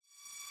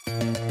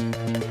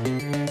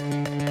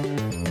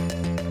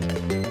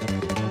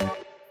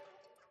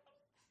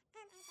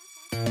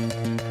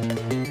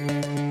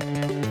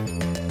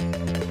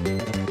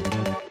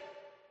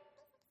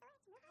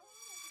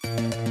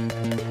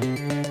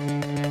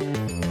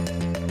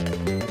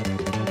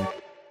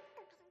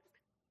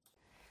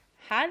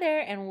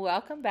there, and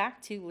welcome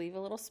back to Leave a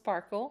Little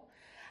Sparkle.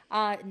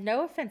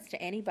 No offense to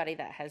anybody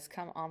that has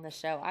come on the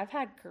show. I've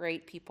had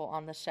great people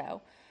on the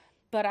show,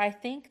 but I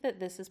think that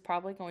this is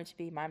probably going to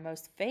be my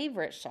most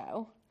favorite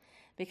show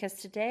because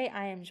today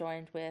I am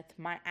joined with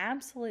my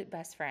absolute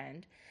best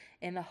friend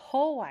in the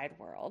whole wide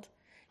world,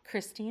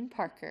 Christine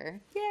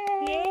Parker. Yay!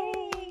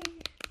 Yay!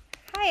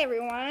 Hi,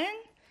 everyone.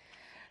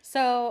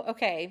 So,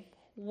 okay,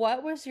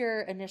 what was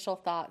your initial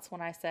thoughts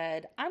when I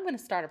said, I'm going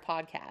to start a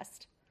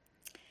podcast?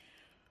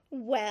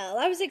 Well,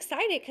 I was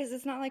excited because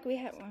it's not like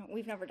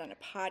we've never done a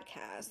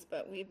podcast,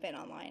 but we've been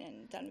online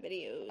and done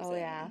videos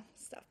and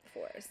stuff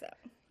before, so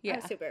I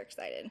was super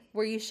excited.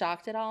 Were you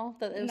shocked at all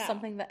that it was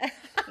something that...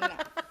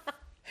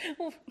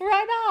 No.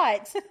 Why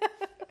not?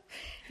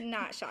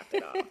 Not shocked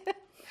at all.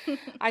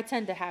 I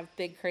tend to have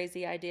big,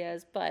 crazy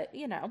ideas, but,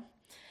 you know.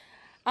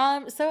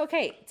 So,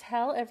 okay,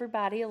 tell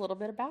everybody a little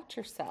bit about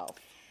yourself.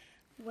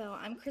 Well,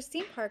 I'm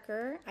Christine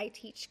Parker. I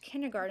teach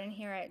kindergarten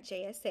here at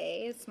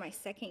JSA. It's my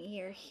second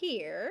year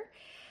here.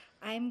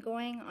 I'm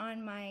going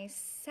on my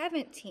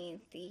 17th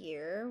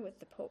year with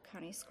the Polk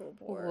County School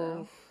Board.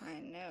 Whoa. I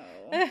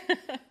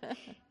know.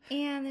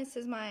 And this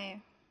is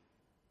my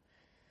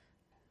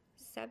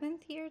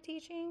 7th year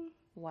teaching.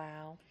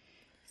 Wow.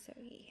 So,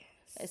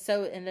 yes.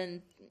 So, and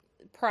then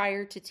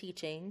prior to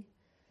teaching,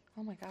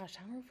 oh my gosh,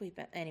 how have we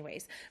been?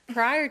 Anyways,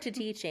 prior to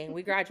teaching,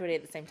 we graduated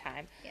at the same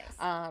time. Yes.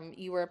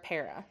 You were a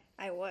para.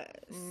 I was.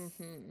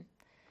 Mm-hmm.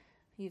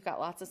 You've got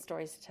lots of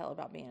stories to tell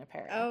about being a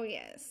para. Oh,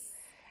 yes.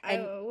 I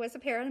was a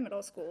para in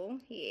middle school.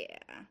 Yeah.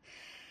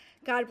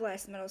 God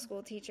bless middle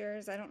school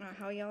teachers. I don't know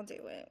how y'all do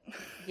it.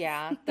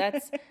 Yeah,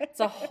 it's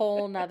a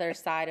whole nother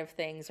side of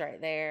things right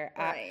there.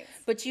 Right.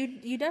 But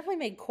you definitely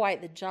made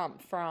quite the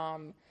jump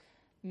from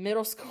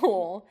middle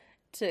school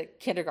to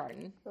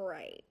kindergarten.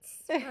 Right.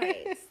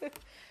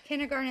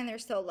 Kindergarten, they're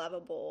so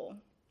lovable.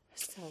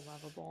 So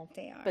lovable.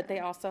 They are. But they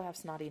also have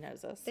snotty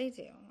noses. They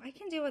do. I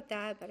can deal with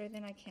that better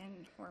than I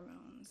can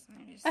hormones.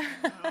 I just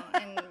don't know.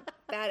 And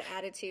bad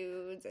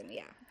attitudes and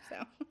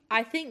so.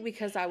 I think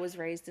because I was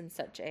raised in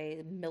such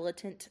a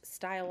militant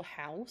style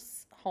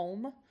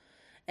home,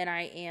 and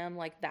I am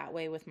like that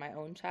way with my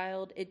own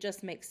child, it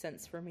just makes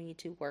sense for me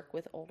to work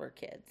with older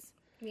kids.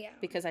 Yeah.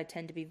 Because I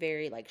tend to be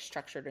very like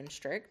structured and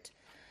strict.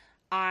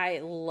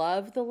 I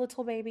love the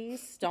little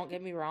babies. Don't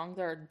get me wrong.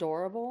 They're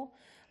adorable.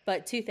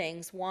 But two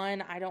things.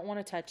 One, I don't want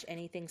to touch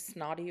anything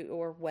snotty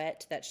or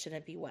wet that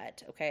shouldn't be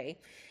wet, okay?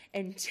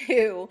 And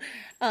two,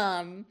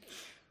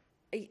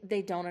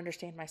 they don't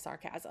understand my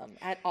sarcasm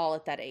at all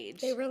at that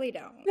age. They really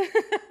don't.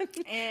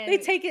 And they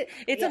take it.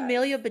 It's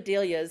Amelia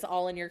Bedelia's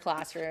all in your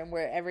classroom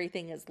where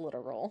everything is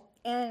literal.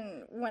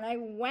 And when I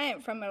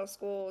went from middle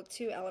school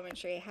to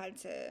elementary, I had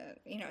to,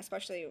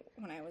 especially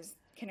when I was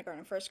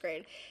kindergarten, first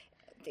grade,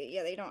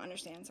 they don't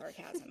understand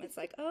sarcasm. It's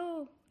like,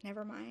 oh,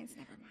 never mind.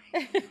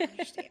 I don't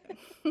understand.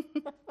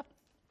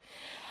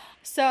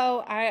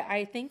 So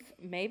I think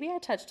maybe I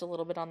touched a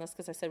little bit on this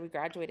because I said we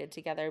graduated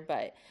together,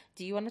 but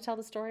do you want to tell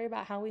the story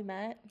about how we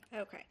met?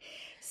 Okay.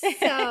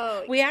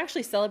 So we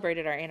actually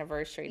celebrated our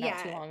anniversary not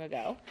too long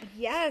ago.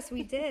 Yes,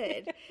 we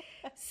did.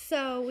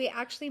 So we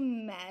actually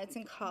met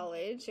in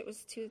college. It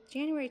was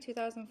January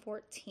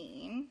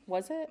 2014.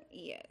 Was it?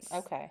 Yes.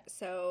 Okay.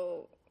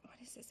 So what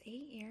is this, 8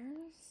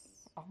 years?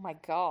 Oh my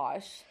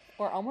gosh.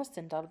 We're almost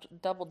in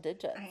double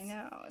digits. I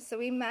know. So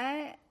we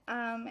met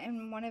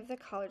in one of the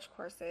college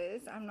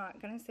courses. I'm not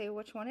going to say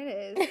which one it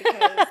is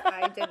because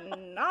I did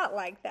not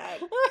like that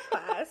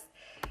class.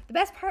 The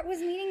best part was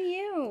meeting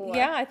you.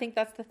 Yeah, I think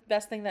that's the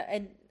best thing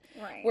and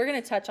right. We're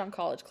going to touch on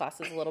college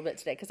classes a little bit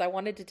today because I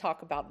wanted to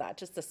talk about that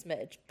just a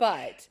smidge.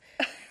 But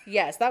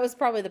yes, that was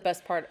probably the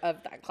best part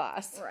of that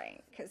class.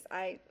 Right, because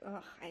I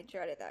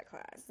dreaded that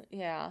class.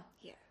 Yeah.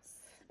 Yes,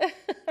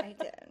 I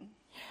did.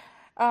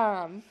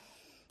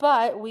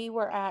 But we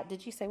were at,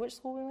 did you say which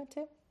school we went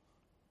to?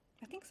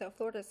 I think so.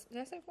 Florida. Did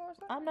I say Florida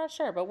Southern? I'm not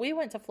sure, but we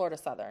went to Florida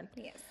Southern.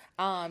 Yes.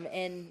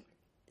 And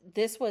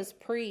this was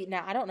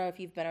now I don't know if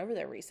you've been over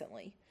there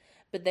recently,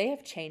 but they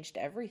have changed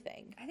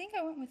everything. I think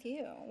I went with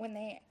you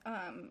when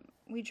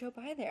we drove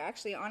by there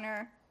actually on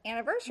our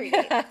anniversary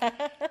date.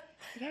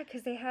 Yeah,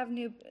 because they have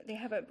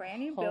a brand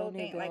new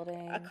building, like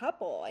a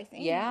couple, I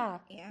think. Yeah.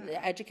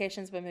 The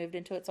education's been moved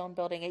into its own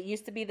building. It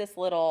used to be this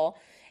little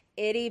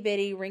itty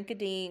bitty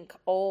rink-a-dink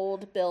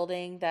old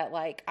building that,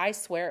 like, I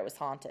swear it was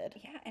haunted.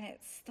 Yeah, and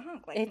it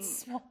stunk. Like it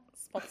smelled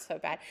so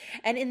bad.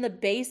 And in the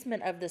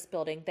basement of this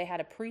building, they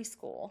had a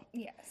preschool.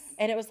 Yes.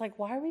 And it was like,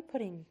 why are we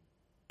putting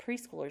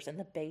preschoolers in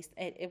the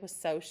basement? It was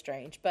so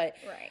strange, but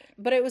right.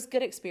 But it was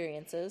good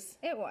experiences.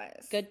 It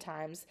was good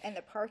times. And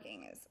the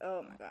parking is,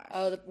 oh my gosh.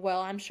 Oh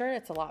well, I'm sure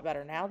it's a lot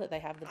better now that they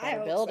have the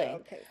better building.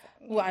 So,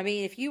 well, I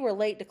mean, if you were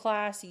late to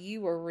class, you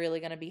were really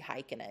going to be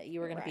hiking it. You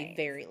were going to be right.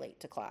 very late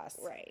to class.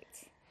 Right.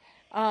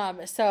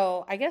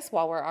 So I guess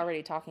while we're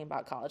already talking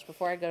about college,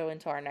 before I go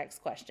into our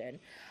next question,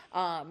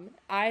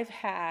 I've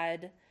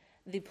had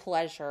the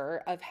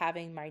pleasure of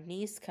having my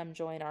niece come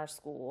join our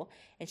school,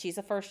 and she's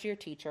a first-year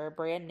teacher,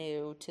 brand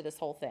new to this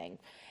whole thing.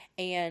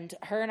 And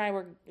her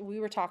and we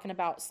were talking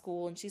about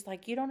school, and she's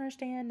like, you don't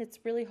understand. It's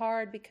really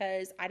hard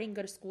because I didn't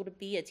go to school to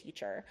be a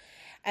teacher.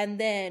 And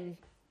then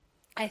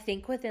I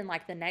think within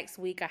like the next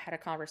week, I had a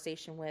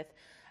conversation with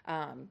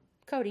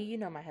Cody, you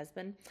know, my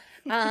husband,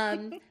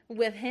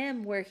 with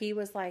him where he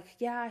was like,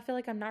 yeah, I feel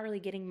like I'm not really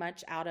getting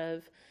much out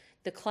of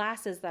the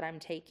classes that I'm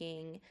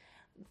taking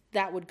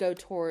that would go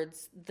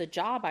towards the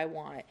job I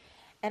want.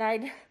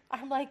 And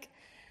I'm like,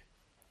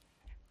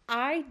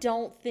 I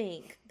don't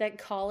think that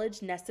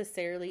college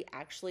necessarily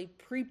actually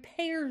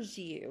prepares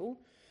you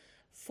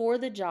for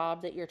the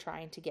job that you're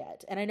trying to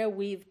get. And I know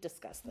we've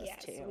discussed this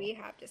too. Yes, we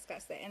have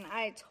discussed it, and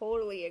I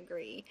totally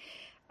agree.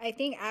 I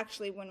think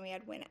actually when we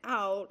had went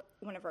out,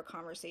 one of our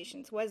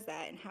conversations was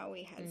that, and how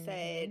we had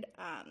said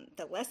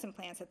the lesson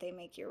plans that they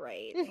make you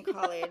write in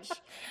college.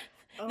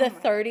 The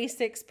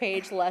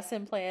 36-page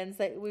lesson plans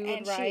that we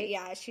would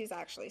write. She's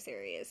actually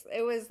serious.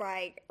 It was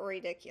like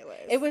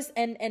ridiculous. It was,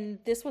 and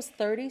this was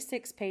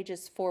 36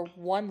 pages for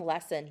one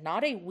lesson,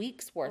 not a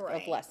week's worth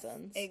of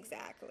lessons.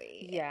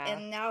 Exactly. Yeah.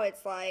 And now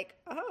it's like,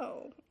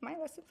 oh, my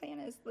lesson plan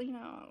is,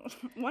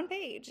 one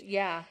page.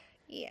 Yeah.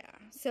 Yeah.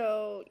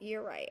 So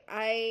you're right.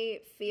 I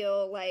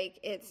feel like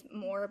it's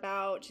more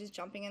about just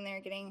jumping in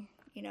there, getting,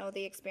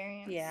 the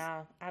experience.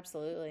 Yeah,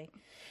 absolutely.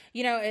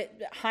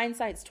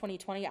 Hindsight's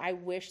 2020. I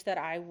wish that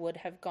I would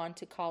have gone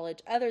to college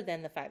other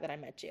than the fact that I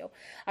met you.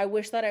 I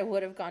wish that I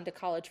would have gone to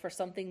college for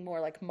something more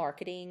like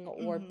marketing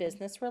or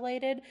business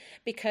related,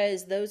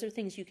 because those are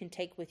things you can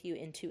take with you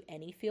into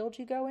any field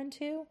you go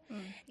into.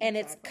 And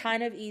it's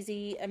kind of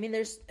easy. I mean,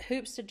 there's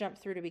hoops to jump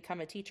through to become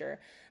a teacher,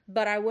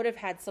 but I would have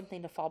had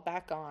something to fall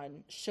back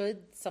on should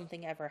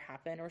something ever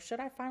happen, or should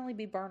I finally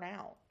be burnt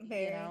out.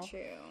 Very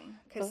true.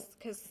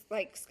 Because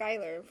like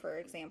Skylar, for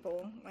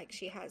example, like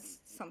she has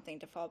something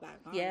to fall back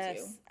on.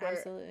 Yes, where,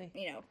 absolutely.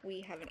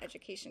 We have an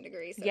education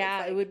degree. So yeah,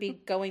 it's like... it would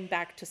be going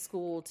back to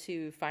school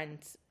to find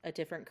a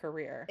different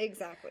career.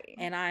 Exactly.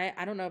 And I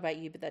don't know about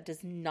you, but that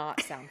does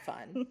not sound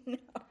fun. No,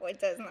 it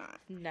does not.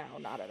 No,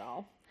 not at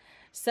all.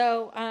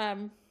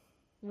 So,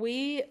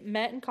 we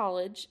met in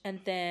college, and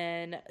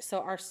then, so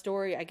our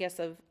story, I guess,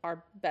 of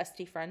our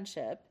bestie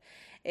friendship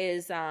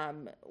is,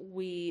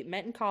 we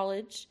met in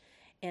college,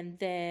 and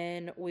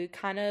then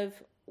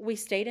we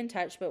stayed in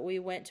touch, but we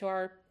went to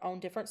our own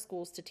different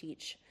schools to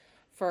teach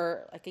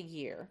for like a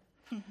year.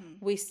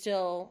 We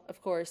still, of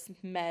course,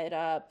 met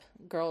up,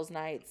 girls'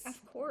 nights.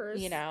 Of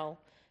course.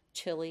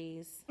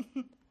 Chili's,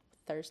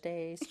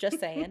 Thursdays,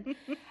 just saying.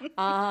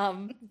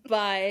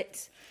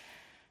 But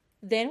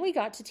then we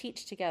got to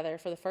teach together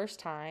for the first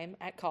time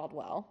at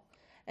Caldwell.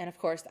 And of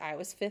course, I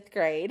was 5th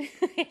grade,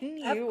 and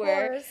you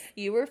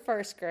were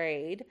 1st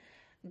grade.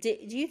 Do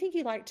you think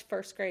you liked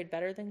 1st grade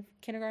better than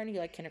kindergarten? Or you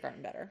like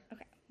kindergarten better?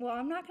 Okay. Well,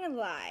 I'm not going to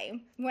lie.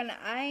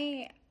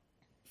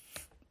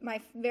 My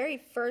very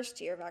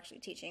first year of actually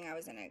teaching, I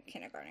was in a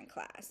kindergarten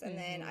class. And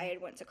then I had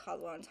went to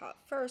Caldwell and taught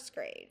 1st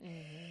grade.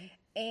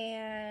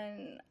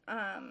 And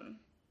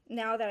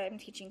now that I'm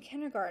teaching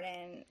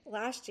kindergarten,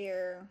 last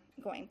year,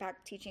 going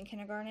back teaching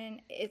kindergarten,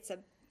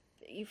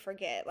 you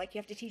forget. Like, you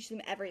have to teach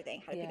them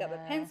everything. How to pick up a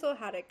pencil,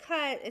 how to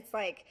cut. It's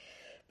like,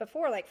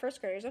 before, like,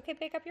 1st graders, okay,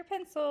 pick up your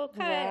pencil,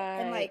 cut.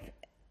 Right. And, like,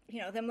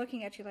 them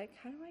looking at you like,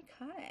 how do I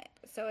cut?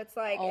 So it's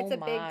like, it's a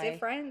big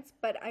difference,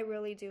 but I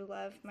really do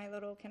love my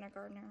little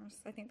kindergartners.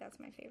 I think that's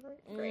my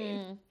favorite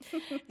grade.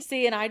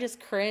 See, and I just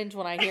cringe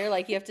when I hear,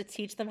 like, you have to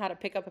teach them how to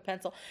pick up a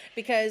pencil.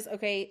 Because,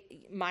 okay,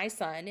 my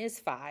son is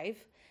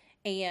 5,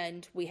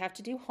 and we have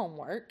to do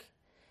homework.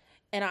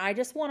 And I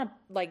just want to,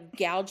 like,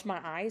 gouge my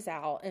eyes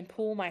out and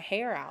pull my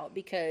hair out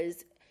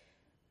because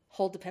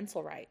hold the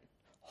pencil right.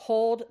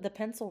 Hold the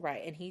pencil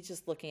right. And he's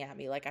just looking at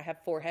me like I have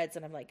 4 heads,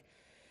 and I'm like,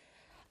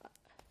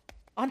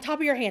 on top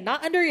of your hand,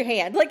 not under your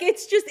hand. Like, it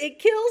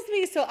kills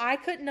me. So I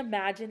couldn't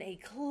imagine a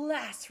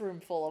classroom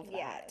full of that.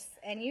 Yes.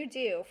 And you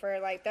do for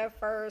like the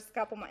first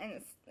couple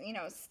months,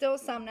 still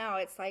some now.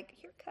 It's like,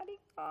 you're cutting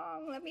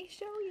wrong. Let me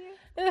show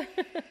you.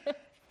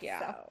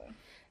 Yeah.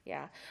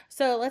 Yeah.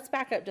 So let's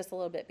back up just a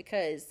little bit,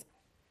 because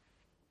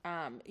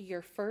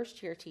your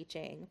first year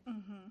teaching,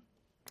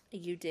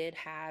 you did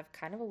have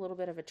kind of a little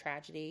bit of a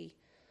tragedy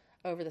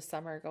over the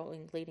summer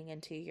leading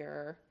into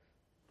your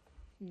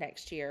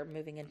next year,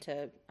 moving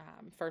into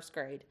 1st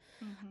grade.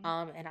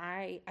 And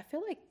I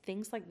feel like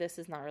things like this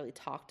is not really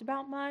talked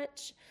about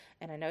much,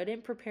 and I know I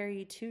didn't prepare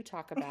you to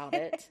talk about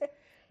it.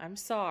 I'm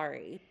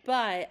sorry,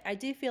 but I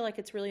do feel like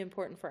it's really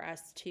important for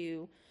us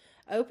to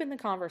open the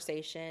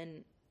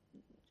conversation,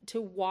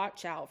 to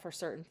watch out for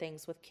certain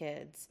things with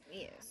kids.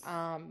 Yes.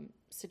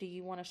 So do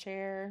you want to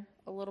share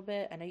a little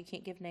bit? I know you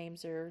can't give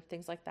names or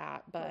things like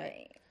that, but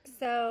right.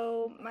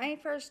 So my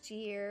first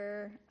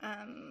year,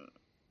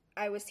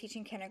 I was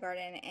teaching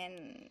kindergarten,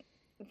 and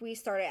we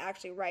started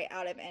actually right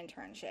out of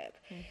internship.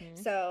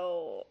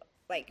 So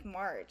like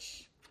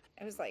March,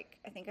 it was like,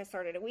 I think I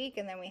started a week,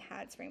 and then we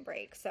had spring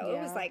break. So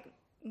it was like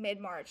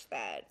mid-March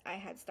that I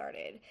had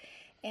started.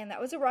 And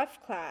that was a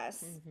rough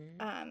class,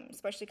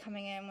 especially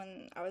coming in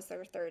when I was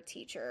their 3rd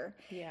teacher.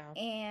 Yeah.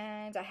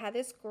 And I had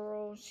this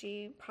girl,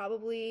 she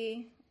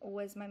probably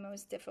was my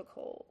most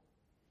difficult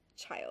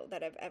child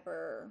that I've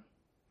ever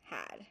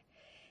had.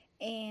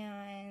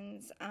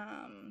 And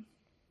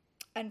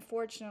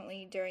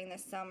unfortunately, during the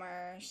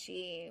summer,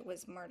 she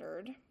was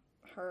murdered,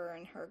 her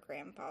and her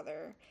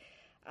grandfather.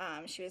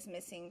 She was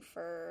missing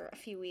for a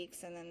few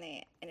weeks, and then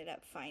they ended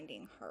up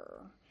finding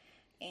her.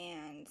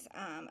 And,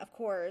 of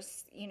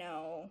course, you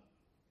know,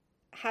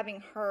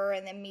 having her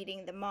and then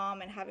meeting the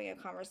mom and having a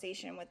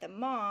conversation with the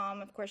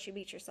mom, of course, you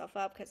beat yourself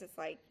up because it's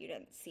like you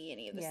didn't see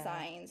any of the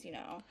signs, you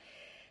know.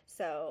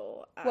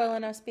 So, well,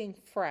 and us being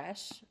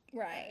fresh,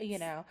 right, you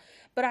know.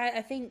 But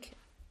I think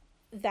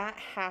that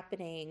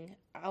happening,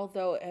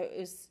 although it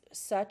was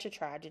such a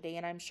tragedy,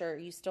 and I'm sure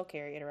you still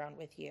carry it around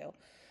with you,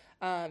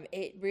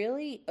 it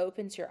really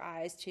opens your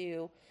eyes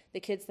to the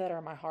kids that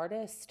are my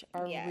hardest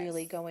are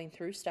really going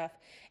through stuff.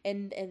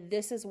 And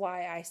this is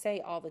why I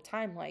say all the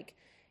time, like,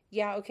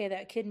 yeah, okay,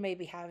 that kid may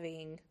be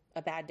having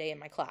a bad day in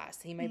my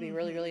class. He may be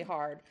really, really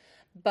hard.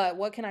 But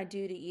what can I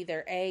do to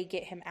either A,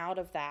 get him out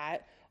of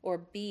that, or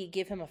B,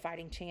 give him a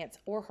fighting chance,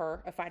 or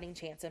her a fighting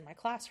chance in my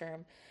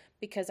classroom,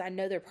 because I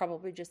know they're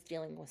probably just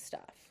dealing with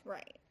stuff.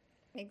 Right.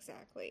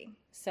 Exactly.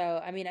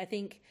 So, I mean,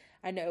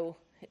 I know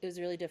it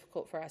was really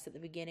difficult for us at the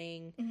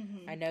beginning.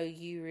 Mm-hmm. I know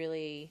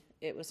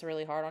it was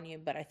really hard on you,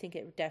 but I think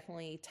it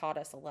definitely taught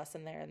us a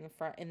lesson there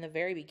in the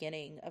very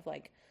beginning of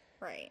like,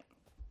 right,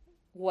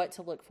 what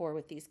to look for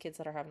with these kids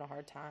that are having a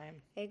hard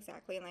time.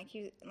 Exactly. And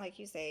like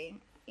you say,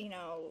 you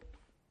know,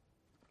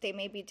 they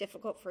may be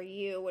difficult for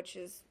you, which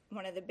is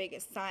one of the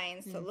biggest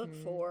signs to look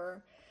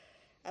for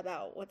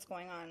about what's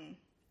going on,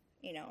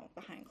 you know,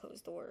 behind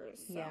closed doors.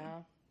 So,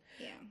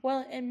 yeah.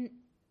 Well, and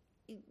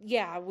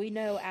yeah, we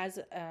know as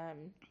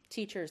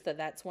teachers that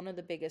that's one of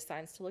the biggest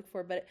signs to look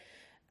for. But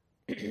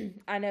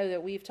I know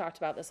that we've talked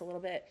about this a little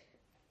bit.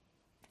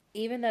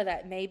 Even though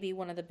that may be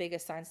one of the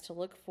biggest signs to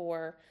look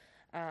for,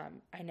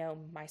 I know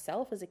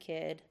myself as a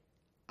kid,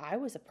 I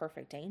was a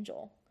perfect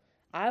angel.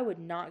 I would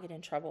not get in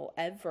trouble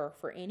ever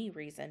for any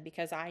reason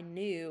because I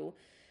knew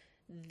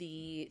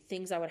the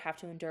things I would have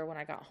to endure when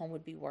I got home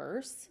would be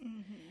worse.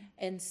 Mm-hmm.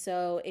 And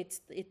so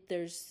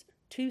there's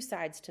two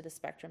sides to the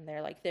spectrum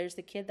there. Like there's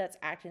the kid that's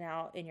acting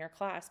out in your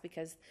class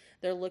because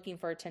they're looking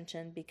for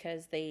attention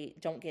because they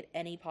don't get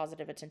any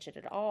positive attention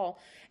at all.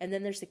 And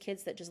then there's the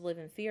kids that just live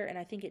in fear. And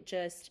I think it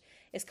just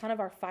is kind of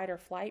our fight or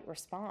flight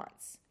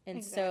response.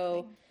 And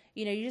so,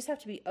 you know, you just have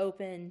to be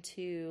open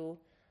to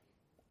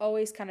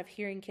always kind of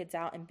hearing kids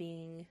out and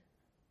being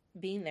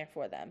there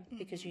for them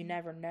because you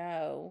never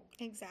know.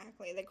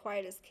 Exactly. The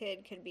quietest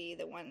kid could be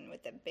the one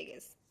with the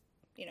biggest,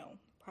 you know,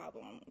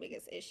 problem,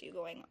 biggest issue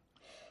going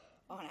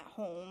on at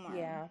home.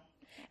 Yeah.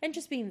 And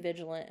just being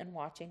vigilant and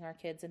watching our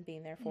kids and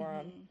being there for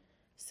them.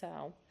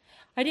 So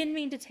I didn't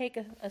mean to take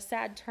a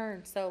sad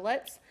turn. So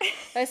let's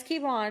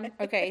keep on.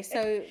 Okay.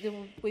 So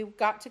we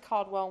got to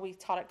Caldwell. We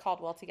taught at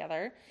Caldwell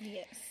together.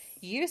 Yes.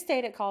 You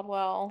stayed at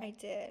Caldwell. I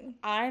did.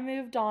 I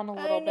moved on a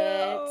little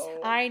bit.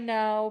 I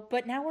know,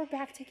 but now we're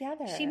back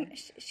together.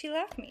 She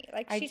left me.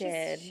 Like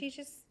she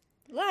just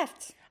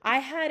left. I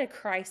had a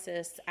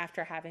crisis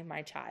after having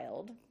my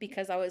child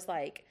because I was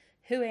like,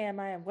 who am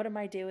I and what am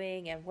I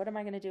doing and what am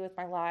I going to do with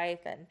my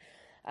life? And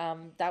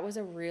that was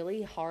a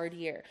really hard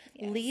year.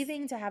 Yes.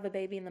 Leaving to have a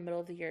baby in the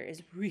middle of the year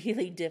is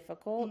really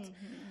difficult.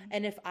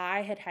 And if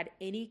I had had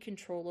any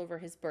control over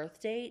his birth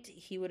date,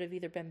 he would have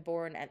either been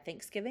born at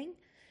Thanksgiving,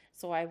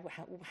 so I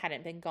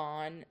hadn't been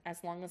gone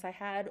as long as I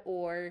had,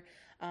 or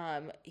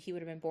he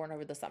would have been born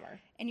over the summer.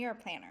 And you're a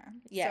planner.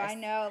 Yes. So I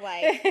know,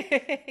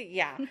 like...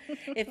 Yeah.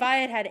 If I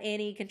had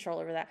any control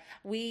over that.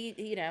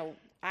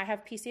 I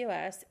have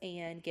PCOS,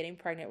 and getting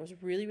pregnant was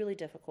really, really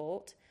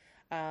difficult.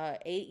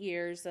 8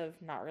 years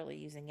of not really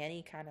using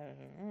any kind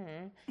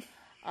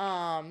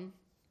of...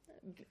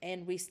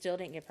 and we still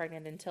didn't get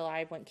pregnant until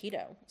I went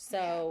keto.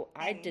 So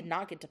I did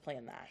not get to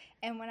plan that.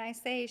 And when I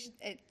say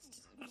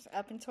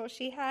up until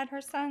she had her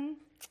son,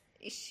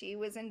 she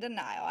was in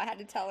denial. I had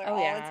to tell her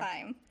all the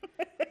time.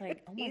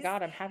 Like, oh my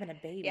God, I'm having a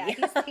baby. Yeah, he's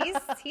coming.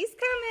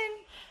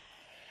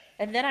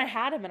 And then I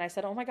had him and I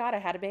said, oh my God, I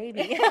had a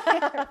baby.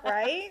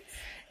 Right?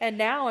 And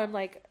now I'm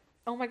like,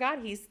 oh my God,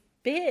 he's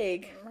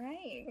big.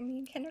 Right. I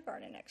mean,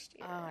 kindergarten next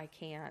year. Oh, I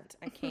can't.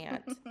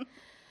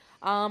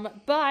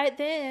 But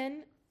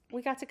then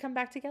we got to come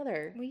back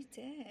together. We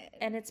did.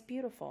 And it's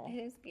beautiful. It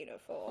is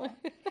beautiful.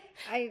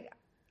 I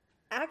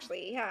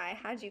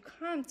had you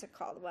come to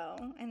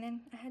Caldwell, and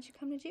then I had you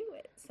come to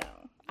Jewett. So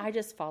I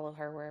just follow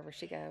her wherever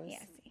she goes.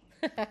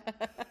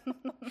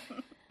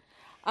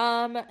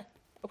 Yeah,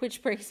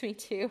 Which brings me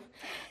to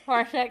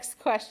our next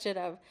question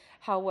of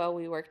how well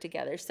we work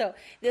together. So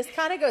this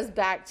kind of goes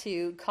back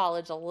to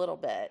college a little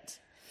bit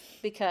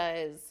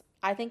because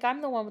I think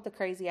I'm the one with the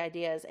crazy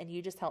ideas, and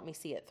you just help me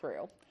see it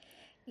through.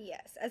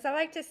 Yes. As I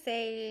like to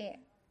say,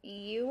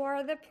 you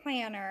are the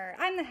planner.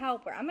 I'm the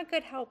helper. I'm a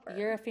good helper.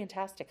 You're a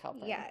fantastic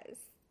helper. Yes.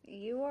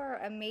 You are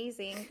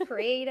amazing,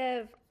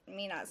 creative.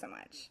 Me, not so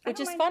much. Which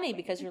is funny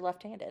because you're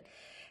left-handed.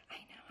 I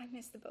know. I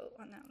missed the boat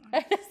on that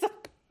one.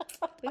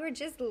 We were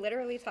just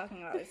literally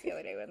talking about this the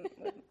other day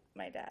with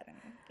my dad and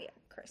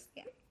Chris.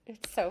 Yeah.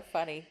 It's so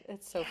funny.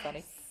 It's so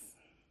funny.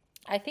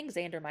 I think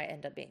Xander might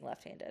end up being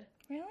left-handed.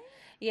 Really?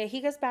 Yeah,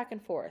 he goes back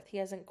and forth. He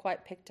hasn't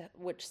quite picked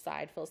which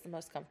side feels the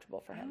most comfortable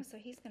for him. Oh, so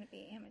he's going to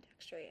be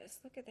ambidextrous.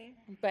 Look at there.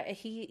 But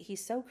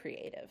he's so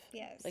creative.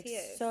 Yes, like he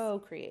is. So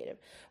creative.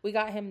 We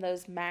got him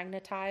those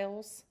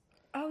Magnetiles.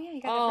 Oh, yeah,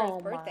 you got that for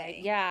his birthday.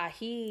 Yeah,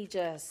 he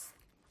just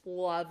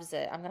loves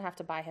it. I'm going to have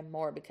to buy him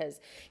more because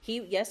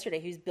yesterday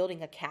he was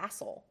building a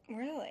castle.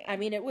 Really? I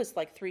mean, it was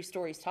like 3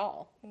 stories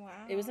tall. Wow.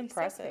 It was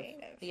impressive. So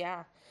creative.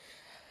 Yeah.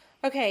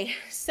 Okay,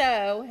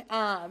 so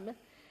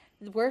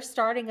we're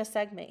starting a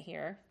segment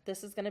here.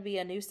 This is going to be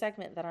a new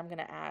segment that I'm going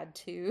to add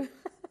to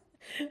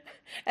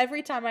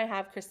every time I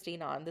have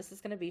Christine on. This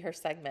is going to be her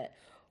segment.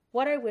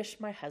 What I wish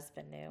my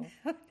husband knew.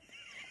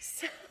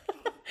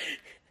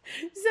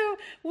 So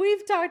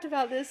we've talked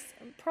about this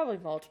probably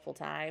multiple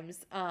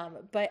times.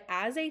 But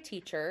as a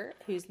teacher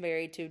who's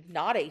married to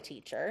not a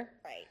teacher.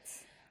 Right.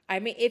 I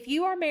mean, if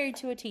you are married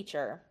to a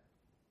teacher,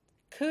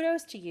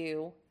 kudos to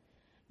you.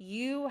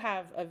 You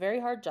have a very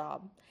hard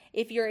job.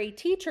 If you're a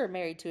teacher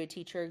married to a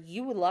teacher,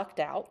 you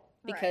lucked out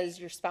because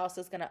your spouse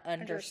is going to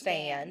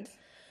understand.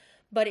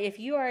 But if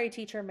you are a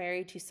teacher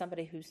married to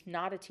somebody who's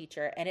not a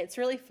teacher, and it's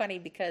really funny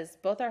because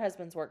both our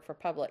husbands work for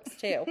Publix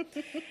too.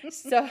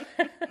 So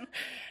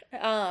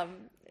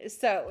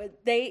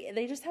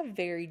they just have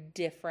very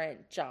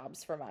different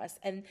jobs from us.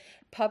 And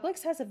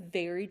Publix has a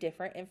very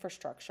different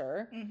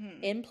infrastructure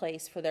in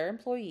place for their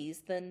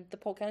employees than the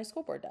Polk County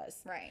School Board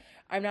does. Right.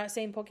 I'm not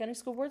saying Polk County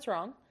School Board's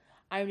wrong.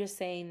 I'm just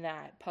saying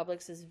that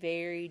Publix is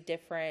very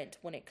different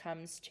when it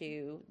comes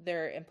to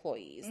their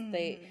employees.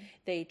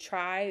 They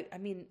try, I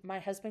mean, my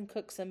husband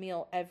cooks a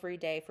meal every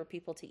day for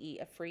people to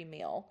eat, a free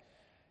meal,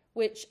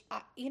 which,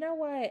 you know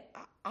what?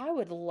 I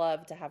would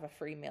love to have a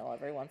free meal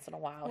every once in a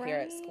while here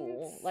at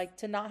school. Like,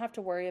 to not have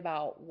to worry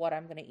about what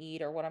I'm going to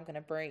eat or what I'm going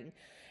to bring.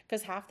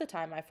 Because half the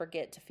time I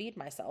forget to feed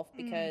myself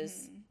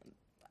because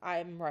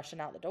I'm rushing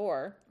out the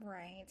door.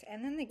 Right.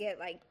 And then they get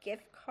like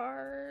gift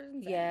cards.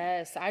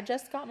 Yes. I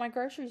just got my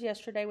groceries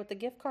yesterday with the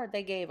gift card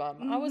they gave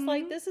them. I was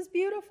like, this is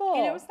beautiful.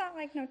 And it was not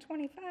like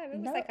 25. It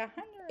was like $100.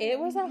 It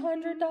was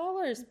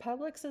 $100.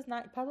 Publix is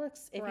not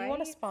Publix. If you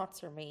want to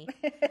sponsor me.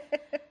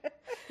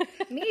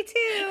 Me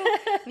too.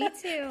 Me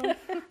too.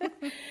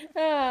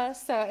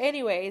 So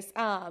anyways,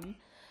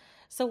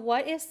 so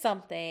what is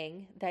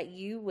something that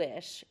you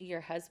wish your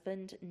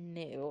husband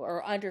knew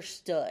or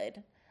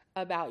understood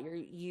about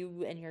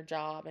you and your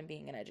job and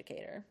being an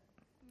educator?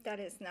 That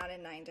is not a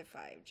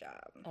 9-to-5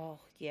 job. Oh,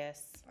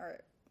 yes. Or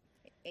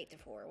 8 to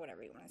 4,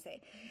 whatever you want to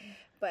say.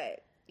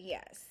 But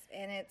yes,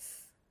 and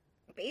it's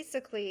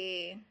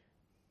basically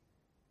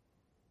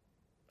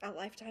a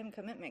lifetime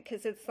commitment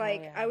because it's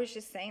like, I was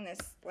just saying this,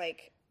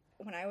 like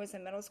when I was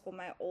in middle school,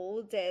 my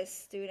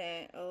oldest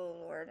student, oh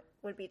Lord,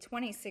 would be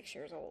 26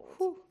 years old.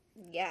 Whew.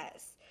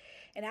 Yes.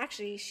 And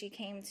actually, she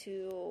came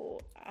to...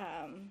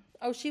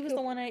 she was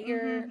the one at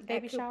your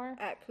baby shower?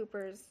 At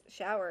Cooper's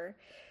shower.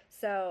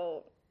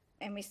 So,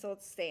 and we still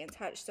stay in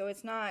touch. So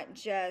it's not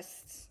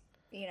just,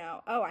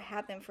 I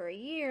had them for a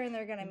year and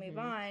they're going to move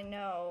on.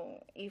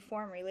 No, you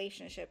form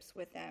relationships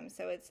with them.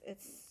 So it's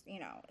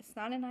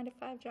not a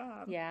 9-to-5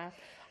 job. Yeah.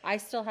 I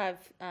still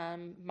have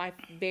my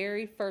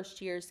very first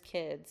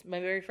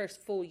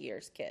full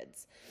year's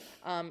kids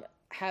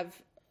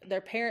have... Their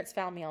parents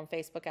found me on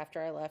Facebook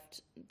after I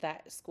left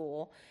that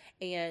school.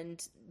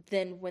 And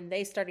then when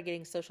they started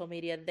getting social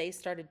media, they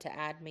started to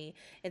add me.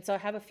 And so I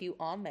have a few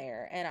on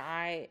there. And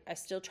I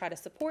still try to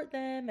support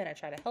them and I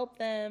try to help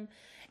them.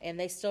 And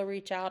they still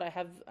reach out. I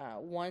have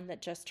one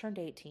that just turned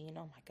 18.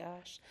 Oh, my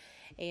gosh.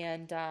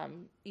 And,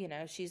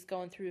 she's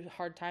going through a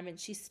hard time. And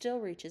she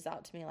still reaches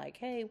out to me like,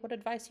 hey, what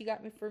advice you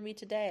got for me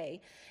today?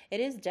 It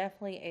is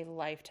definitely a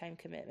lifetime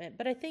commitment.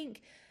 But I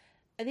think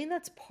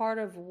that's part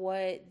of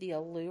what the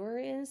allure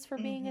is for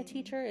being a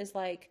teacher is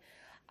like,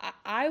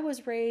 I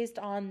was raised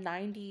on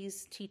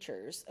 90s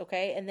teachers,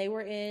 okay? And they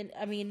were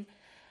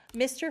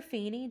Mr.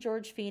 Feeney,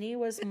 George Feeney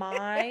was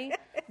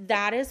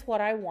that is what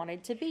I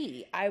wanted to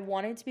be. I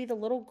wanted to be the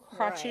little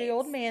crotchety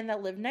old man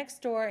that lived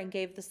next door and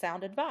gave the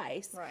sound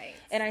advice. Right.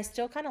 And I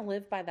still kind of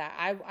live by that.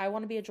 I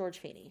want to be a George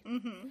Feeney.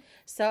 Mm-hmm.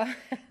 So...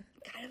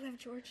 Gotta love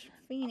George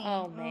Feeney.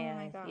 Oh, man. Oh,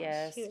 my gosh.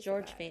 Yes,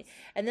 George Feeney.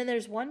 And then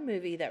there's one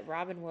movie that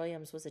Robin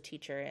Williams was a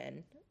teacher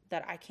in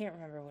that I can't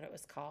remember what it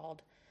was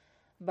called.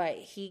 But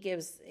he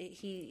gives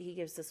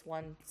this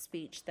one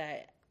speech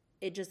that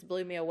it just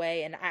blew me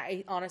away. And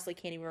I honestly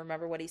can't even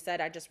remember what he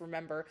said. I just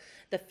remember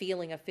the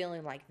feeling of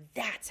feeling like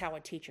that's how a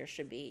teacher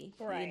should be.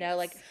 Right.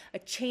 Like a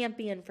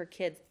champion for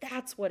kids.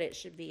 That's what it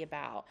should be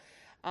about.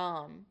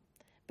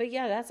 But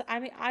yeah,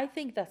 I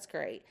think that's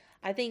great.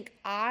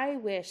 I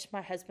wish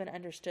my husband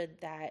understood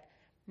that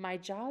my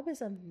job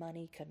is a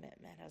money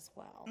commitment as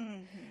well.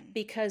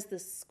 Because the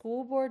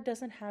school board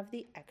doesn't have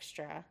the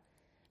extra,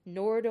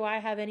 nor do I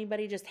have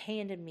anybody just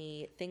handing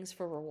me things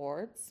for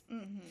rewards,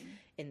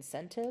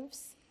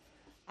 incentives,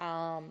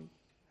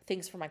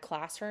 things for my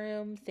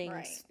classroom,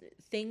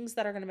 things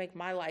that are going to make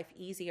my life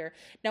easier.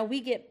 Now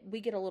we get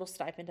a little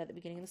stipend at the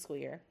beginning of the school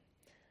year,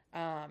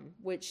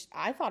 which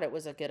I thought it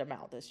was a good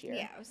amount this year.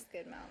 Yeah, it was a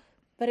good amount.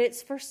 But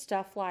it's for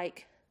stuff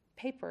like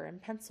paper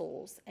and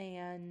pencils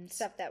and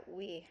Stuff that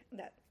we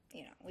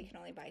can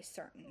only buy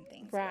certain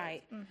things.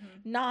 right, with.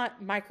 Mm-hmm.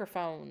 not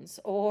microphones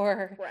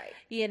or Right.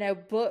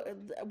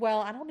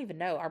 well, I don't even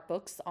know, are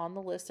books on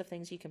the list of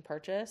things you can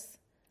purchase?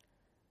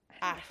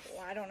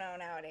 I don't know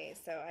nowadays,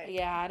 so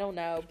I don't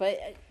know, but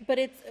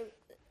it's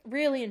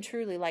really and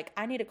truly, like,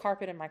 I need a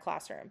carpet in my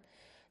classroom.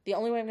 The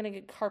only way I'm going to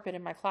get carpet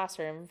in my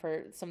classroom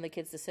for some of the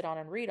kids to sit on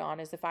and read on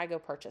is if I go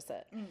purchase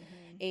it.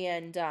 Mm-hmm.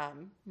 And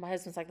my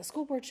husband's like, the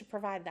school board should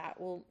provide that.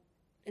 Well,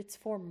 it's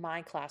for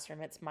my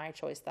classroom. It's my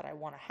choice that I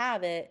want to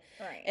have it.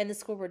 Right. And the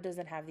school board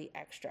doesn't have the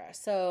extra.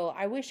 So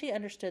I wish he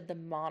understood the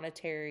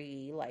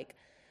monetary, like,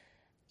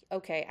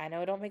 okay, I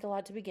know I don't make a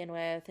lot to begin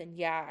with. And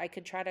yeah, I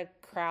could try to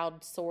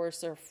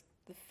crowdsource or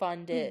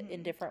fund it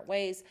in different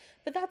ways.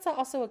 But that's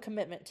also a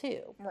commitment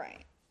too.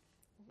 Right.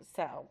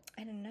 So.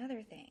 And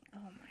another thing, oh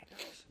my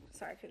gosh,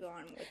 sorry I could go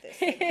on with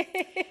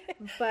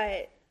this,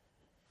 but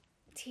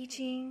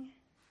teaching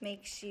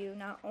makes you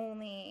not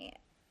only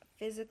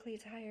physically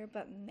tired,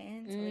 but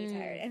mentally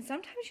tired. And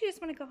sometimes you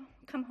just want to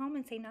come home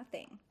and say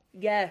nothing.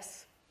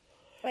 Yes.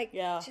 Like,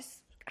 yeah. I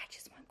just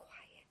want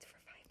quiet for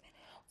 5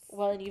 minutes.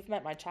 Well, and you've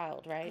met my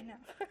child, right? I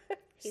know.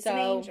 He's an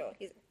angel.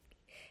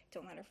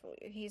 Don't let her fool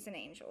you. He's an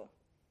angel.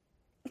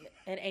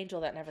 An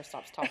angel that never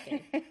stops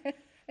talking.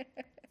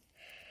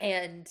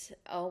 And,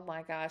 oh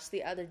my gosh,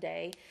 the other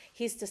day,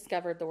 he's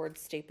discovered the word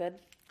stupid.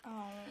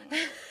 Oh.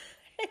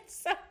 And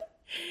so,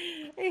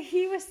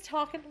 he was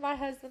talking to my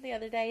husband the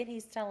other day, and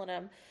he's telling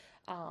him,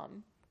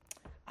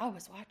 I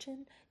was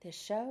watching this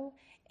show,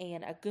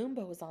 and a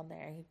Goomba was on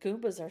there, and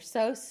Goombas are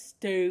so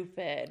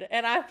stupid.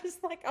 And I was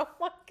like, oh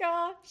my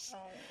gosh. Oh.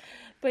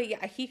 But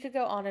yeah, he could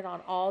go on and on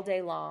all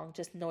day long,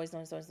 just noise.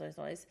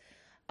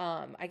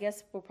 I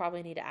guess we'll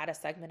probably need to add a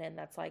segment in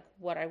that's like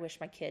what I wish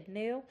my kid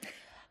knew.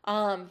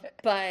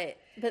 But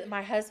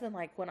my husband,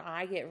 like, when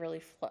I get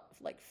really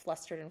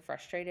flustered and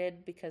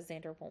frustrated because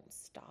Xander won't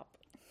stop,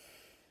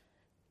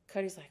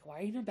 Cody's like, why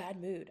are you in a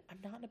bad mood? I'm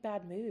not in a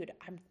bad mood.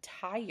 I'm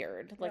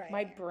tired. Like, right.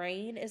 My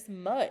brain is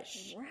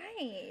mush.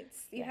 Right.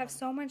 You have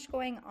so much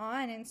going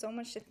on and so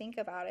much to think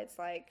about. It's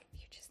like,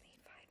 you just need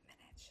 5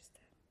 minutes just to,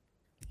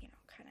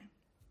 kind of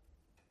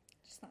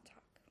just not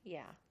talk.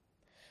 Yeah.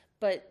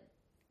 But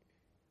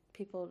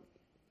people...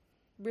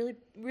 Really,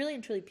 really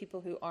and truly, people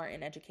who aren't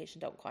in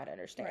education don't quite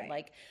understand. Right.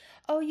 Like,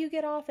 oh, you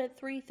get off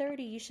at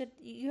 3:30.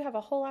 You have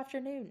a whole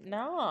afternoon.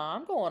 Nah,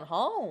 I'm going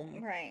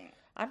home. Right.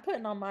 I'm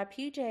putting on my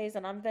PJs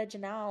and I'm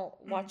vegging out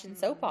watching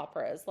soap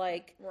operas.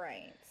 Like,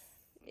 right.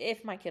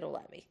 If my kid will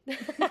let me.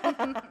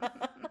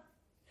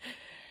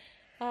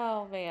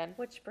 Oh man.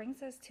 Which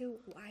brings us to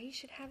why you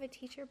should have a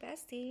teacher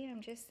bestie.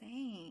 I'm just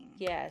saying.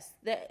 Yes,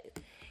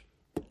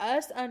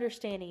 us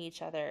understanding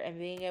each other and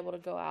being able to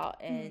go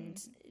out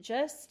and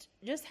just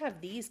have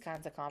these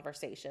kinds of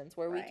conversations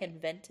where we can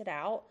vent it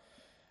out.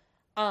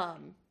 I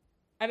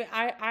mean,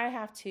 I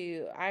got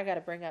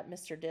to bring up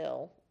Mr.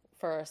 Dill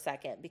for a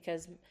second,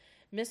 because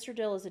Mr.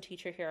 Dill is a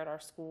teacher here at our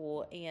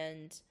school,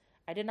 and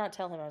I did not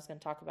tell him I was going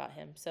to talk about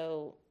him.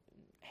 So,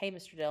 hey,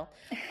 Mr. Dill.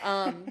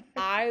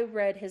 I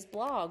read his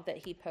blog that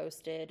he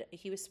posted.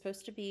 He was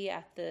supposed to be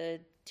at the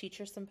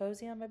teacher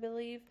symposium, I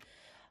believe.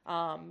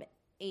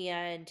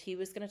 And he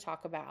was going to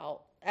talk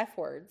about F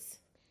words,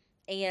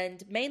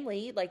 and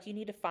mainly, like, you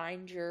need to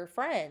find your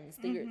friends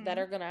that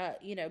are going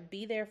to,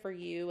 be there for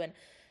you and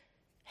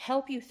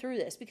help you through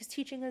this, because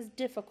teaching is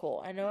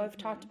difficult. I know I've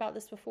talked about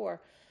this before,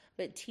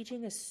 but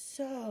teaching is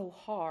so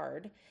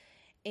hard,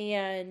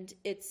 and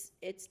it's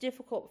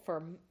difficult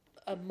for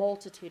a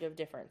multitude of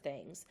different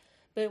things.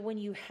 But when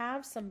you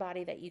have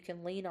somebody that you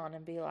can lean on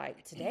and be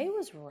like, today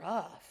was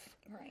rough.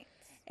 Right.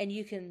 And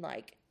you can,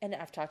 like, and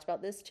I've talked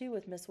about this too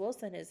with Miss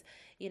Wilson, is,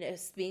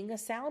 being a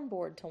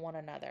soundboard to one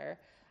another.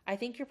 I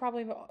think you're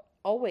probably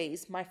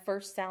always my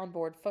first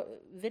soundboard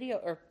video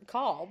or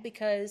call,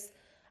 because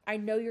I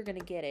know you're going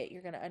to get it.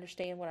 You're going to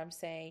understand what I'm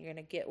saying. You're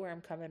going to get where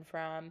I'm coming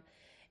from.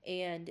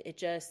 And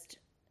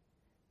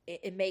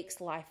it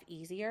makes life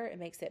easier. It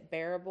makes it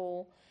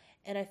bearable.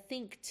 And I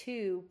think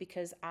too,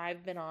 because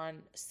I've been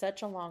on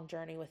such a long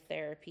journey with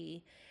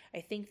therapy,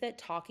 I think that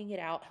talking it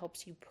out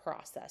helps you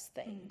process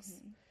things.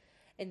 Mm-hmm.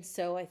 And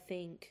so I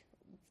think,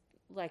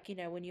 like,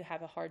 when you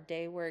have a hard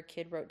day where a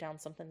kid wrote down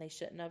something they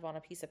shouldn't have on a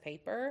piece of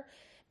paper,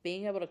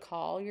 being able to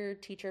call your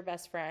teacher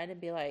best friend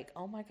and be like,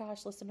 oh my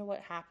gosh, listen to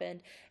what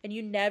happened. And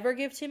you never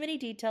give too many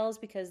details,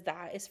 because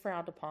that is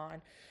frowned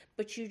upon,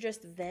 but you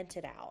just vent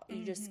it out.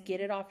 You just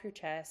get it off your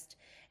chest,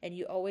 and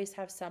you always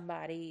have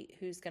somebody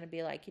who's going to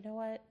be like, you know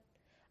what?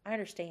 I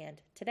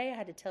understand. Today I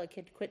had to tell a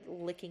kid to quit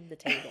licking the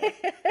table.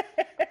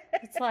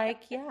 It's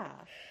like, yeah.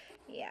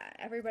 Yeah,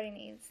 everybody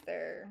needs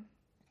their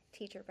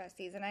teacher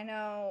besties. And I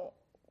know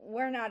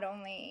we're not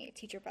only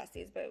teacher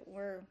besties, but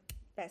we're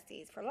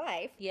besties for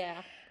life.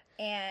 Yeah.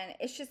 And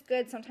it's just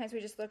good. Sometimes we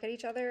just look at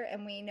each other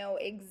and we know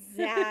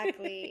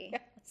exactly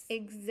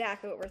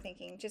exactly what we're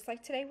thinking. Just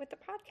like today with the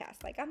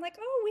podcast. Like, I'm like,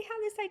 oh, we have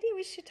this idea.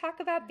 We should talk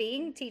about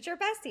being teacher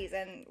besties.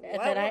 And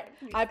then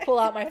I pull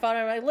out my phone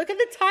and I'm like, look at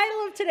the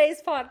title of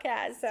today's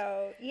podcast.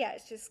 So, yeah,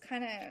 it's just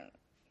kind of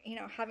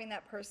having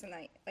that person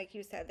that, like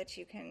you said, that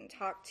you can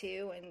talk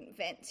to and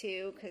vent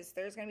to, because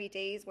there's going to be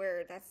days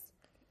where that's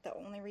the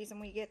only reason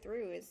we get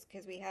through is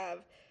because we have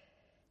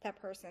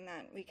that person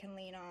that we can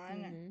lean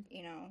on,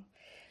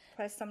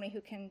 plus somebody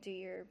who can do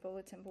your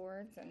bulletin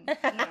boards and,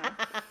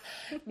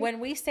 When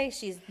we say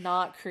she's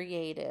not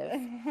creative,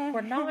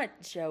 we're not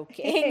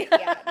joking.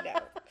 Yeah,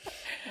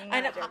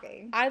 no, not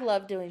joking. I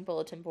love doing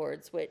bulletin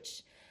boards,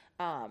 which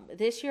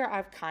this year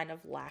I've kind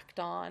of lacked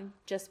on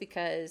just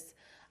because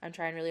I'm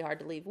trying really hard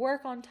to leave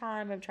work on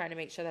time. I'm trying to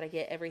make sure that I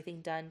get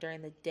everything done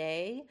during the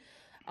day.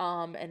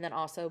 And then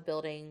also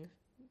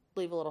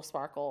Leave a Little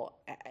Sparkle.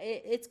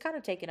 It's kind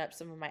of taken up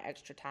some of my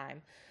extra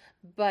time,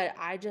 but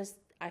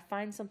I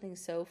find something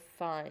so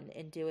fun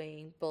in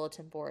doing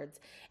bulletin boards.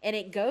 And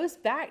it goes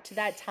back to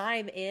that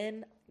time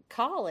in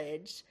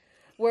college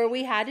where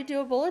we had to do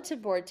a bulletin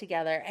board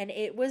together. And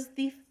it was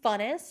the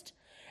funnest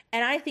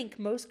and I think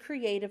most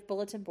creative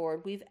bulletin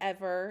board we've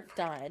ever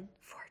done.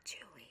 For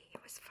Julie.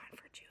 It was fun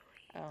for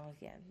Julie. Oh,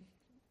 yeah.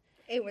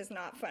 It was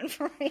not fun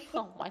for me.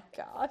 Oh, my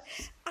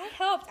gosh. I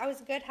helped. I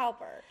was a good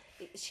helper.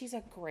 She's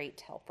a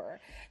great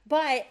helper.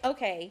 But,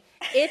 okay,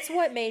 it's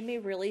what made me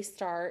really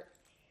start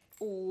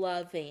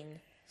loving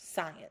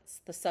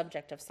science, the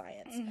subject of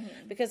science,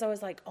 because I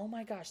was like, oh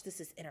my gosh, this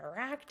is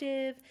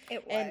interactive.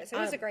 It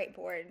was a great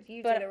board.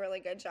 You did a really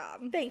good job.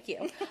 Thank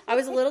you. I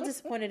was a little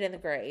disappointed in the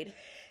grade.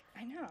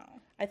 I know.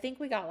 I think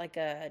we got like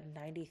a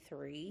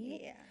 93.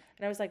 Yeah.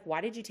 And I was like,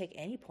 why did you take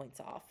any points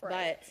off?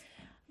 Right.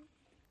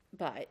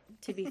 But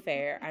to be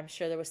fair, I'm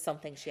sure there was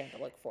something she had to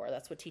look for.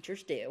 That's what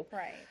teachers do.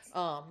 Right.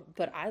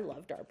 But I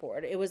loved our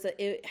board.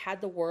 It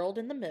had the world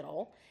in the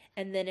middle,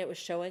 and then it was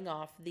showing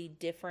off the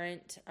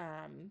different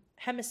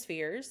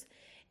hemispheres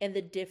and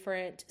the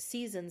different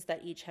seasons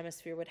that each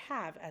hemisphere would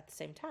have at the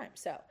same time.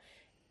 So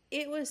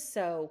it was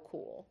so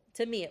cool.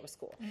 To me, it was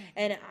cool. Mm-hmm.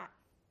 And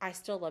I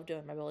still love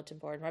doing my bulletin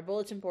board. My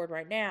bulletin board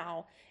right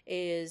now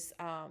is,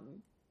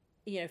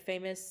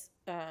 famous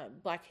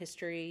Black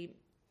history,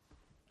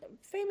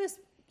 famous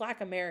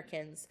Black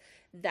Americans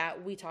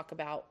that we talk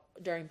about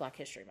during Black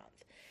History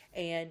Month.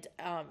 And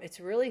it's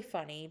really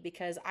funny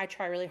because I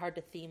try really hard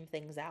to theme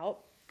things out.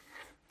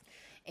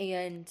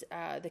 And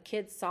the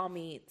kids saw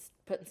me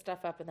putting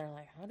stuff up and they're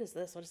like, what is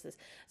this? What is this?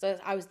 So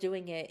I was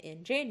doing it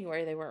in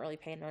January. They weren't really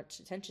paying much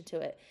attention to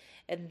it.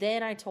 And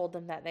then I told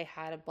them that they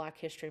had a Black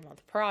History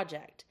Month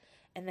project.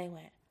 And they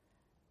went,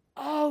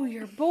 oh,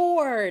 you're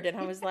bored. And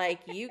I was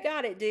like, you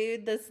got it,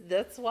 dude.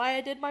 That's why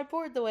I did my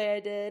board the way I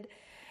did.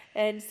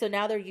 And so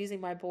now they're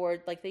using my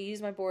board. Like, they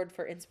use my board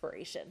for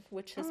inspiration,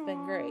 which has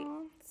been great.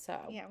 So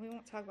yeah, we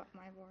won't talk about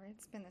my board.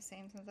 It's been the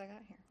same since I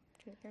got here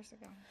 2 years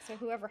ago. So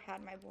whoever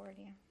had my board,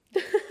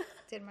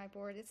 did my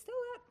board. It's still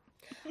up.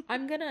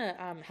 I'm going to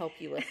help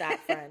you with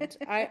that, friend.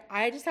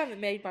 I just haven't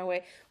made my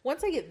way.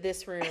 Once I get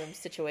this room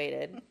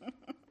situated.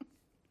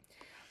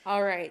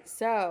 All right.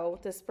 So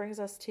this brings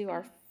us to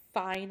our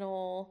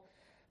final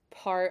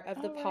part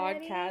of the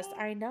podcast.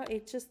 I know.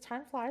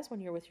 Time flies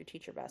when you're with your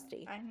teacher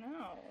bestie. I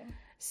know.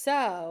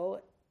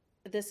 So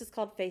this is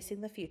called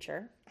Facing the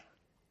Future.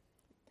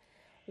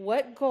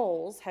 What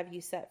goals have you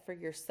set for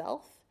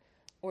yourself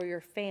or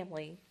your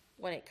family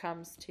when it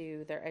comes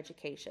to their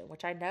education?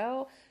 Which I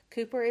know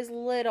Cooper is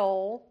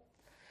little,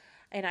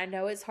 and I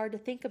know it's hard to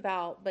think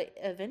about, but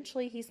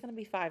eventually he's going to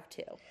be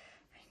 5'2".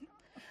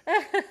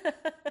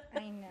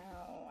 I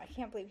know. I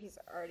can't believe he's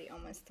already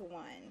almost 1.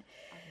 I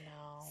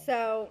know.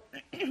 So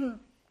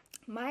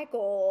my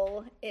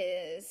goal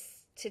is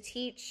to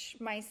teach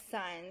my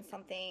son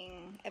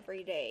something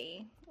every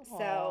day. Aww.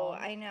 So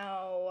I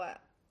know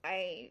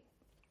I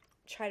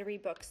try to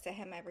read books to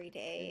him every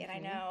day, and I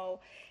know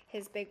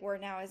his big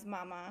word now is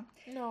mama.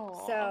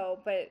 No. So,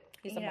 but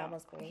he's a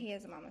mama's boy. He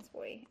is a mama's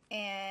boy,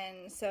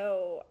 and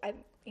so I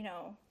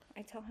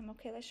tell him,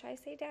 okay, let's try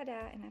to say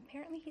dada, and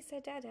apparently he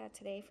said dada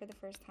today for the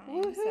first time.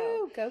 Woohoo!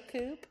 So go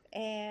Coop!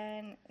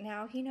 And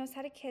now he knows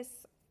how to kiss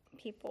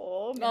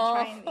people.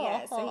 So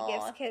he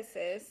gives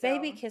kisses. So.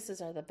 Baby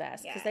kisses are the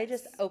best because they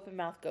just open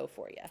mouth go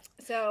for you.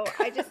 So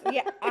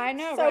I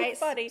know, so right?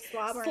 Funny,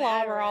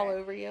 slobber all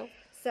over you.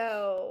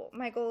 So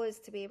my goal is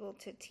to be able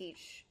to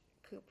teach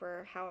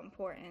Cooper how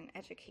important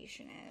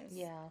education is.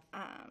 Yeah.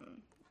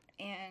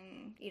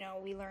 And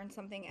we learn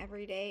something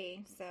every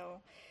day. So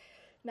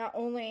not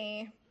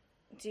only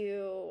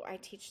do I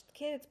teach the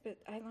kids, but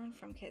I learn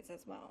from kids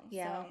as well.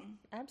 Yeah,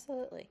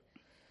 absolutely.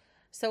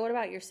 So what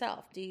about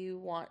yourself? Do you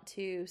want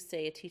to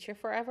stay a teacher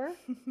forever?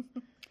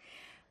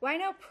 Well, I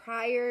know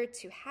prior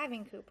to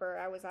having Cooper,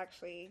 I was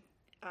actually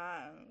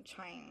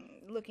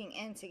looking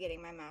into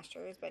getting my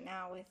master's, but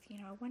now with,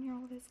 a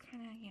 1-year-old is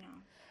kind of,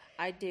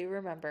 I do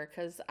remember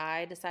because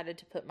I decided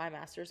to put my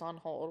master's on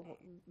hold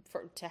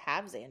to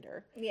have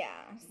Xander. Yeah,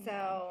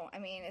 so, I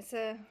mean,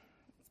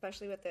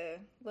 especially with the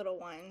little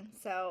one.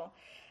 So,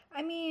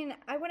 I mean,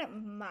 I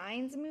wouldn't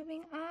mind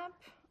moving up,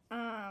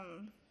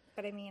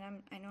 but I mean,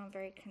 I know I'm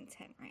very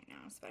content right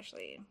now,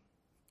 especially,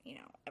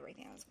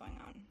 everything that's going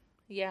on.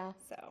 Yeah.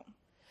 So.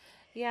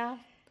 Yeah.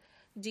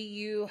 Do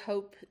you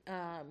hope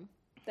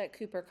that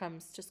Cooper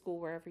comes to school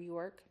wherever you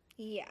work?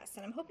 Yes,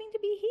 and I'm hoping to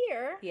be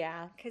here.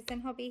 Yeah. Because then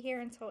he'll be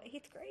here until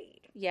 8th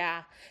grade.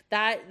 Yeah.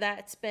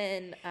 That's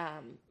been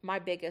my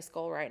biggest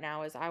goal right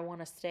now is I want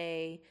to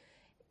stay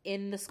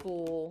in the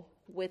school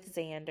with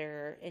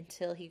Xander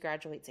until he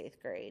graduates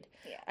 8th grade.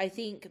 Yeah. I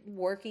think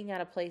working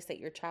at a place that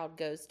your child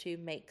goes to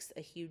makes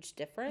a huge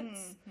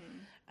difference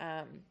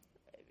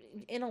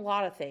in a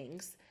lot of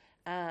things.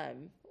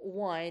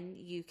 One,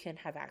 you can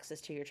have access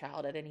to your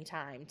child at any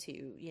time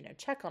to,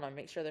 check on them,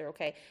 make sure they're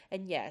okay.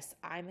 And yes,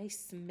 I'm a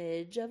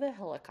smidge of a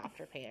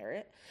helicopter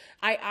parent.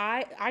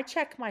 I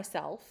check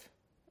myself.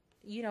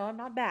 I'm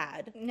not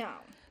bad. No.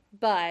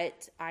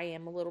 But I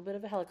am a little bit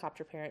of a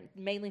helicopter parent,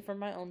 mainly from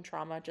my own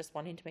trauma, just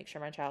wanting to make sure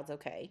my child's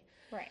okay.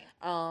 Right.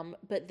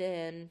 But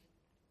then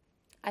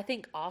I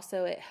think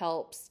also it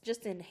helps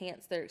just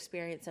enhance their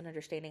experience and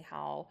understanding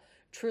how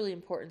truly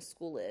important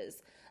school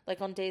is. Like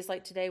on days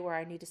like today where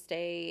I need to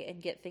stay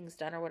and get things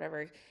done or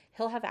whatever,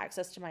 he'll have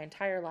access to my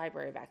entire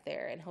library back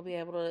there, and he'll be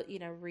able to,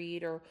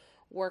 read or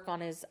work on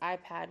his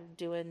iPad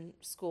doing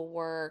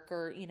schoolwork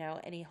or,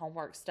 any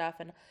homework stuff.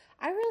 And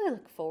I really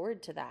look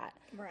forward to that.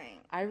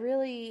 Right.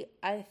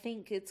 I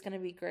think it's going to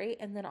be great.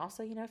 And then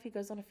also, if he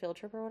goes on a field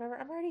trip or whatever,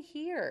 I'm already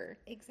here.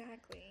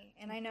 Exactly.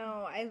 And I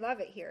know I love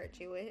it here at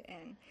Jewett.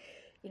 And,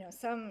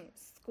 some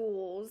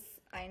schools,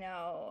 I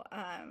know,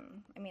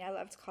 I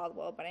loved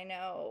Caldwell, but I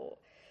know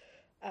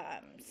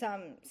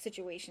some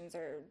situations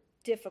are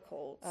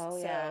difficult.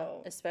 Oh, yeah.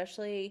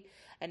 Especially,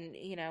 and,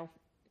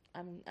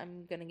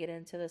 I'm going to get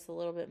into this a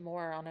little bit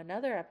more on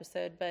another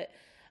episode, but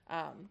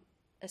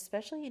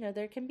especially,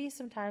 there can be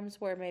some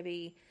times where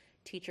maybe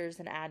teachers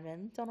and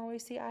admin don't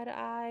always see eye to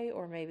eye,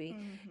 or maybe,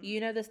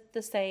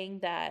 the saying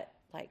that,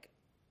 like,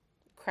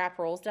 crap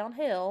rolls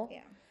downhill. Yeah.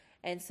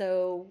 And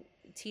so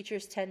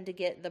teachers tend to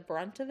get the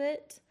brunt of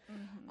it.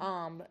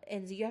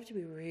 And you have to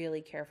be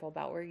really careful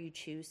about where you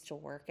choose to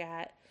work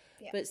at.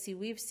 Yeah. But see,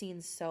 we've seen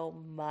so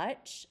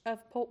much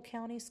of Polk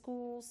County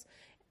schools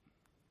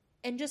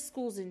and just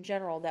schools in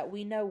general that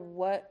we know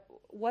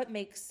what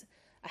makes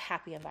a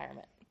happy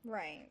environment.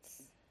 Right.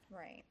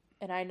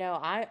 And I know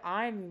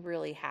I'm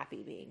really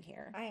happy being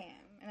here. I am.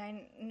 And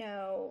I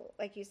know,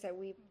 like you said,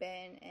 we've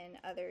been in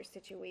other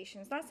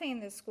situations. Not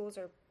saying the schools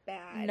are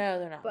bad. No,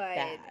 they're not but,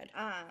 bad.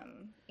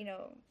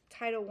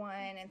 Title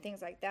I and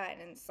things like that.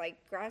 And it's like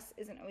grass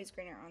isn't always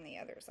greener on the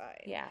other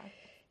side. Yeah.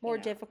 More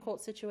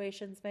difficult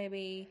situations,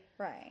 maybe.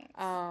 Right.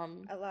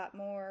 A lot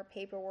more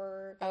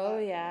paperwork. Oh,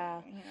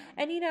 yeah.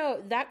 And,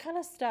 that kind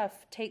of stuff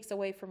takes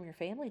away from your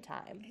family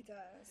time. It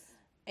does.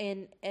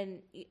 And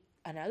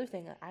another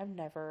thing, I've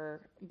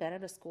never been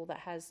at a school that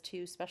has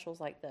 2 specials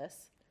like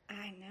this.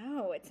 I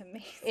know. It's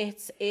amazing.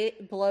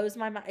 It blows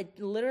my mind.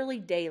 Literally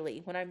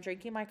daily when I'm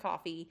drinking my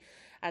coffee,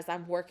 as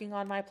I'm working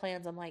on my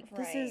plans, I'm like,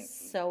 this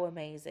is so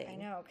amazing. I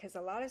know, because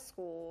a lot of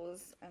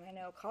schools, and I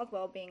know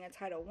Caldwell being a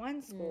Title I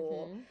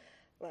school,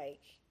 like...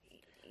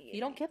 You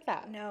don't get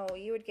that. No,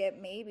 you would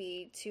get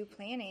maybe 2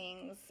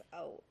 plannings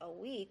a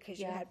week, because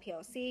you had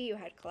PLC, you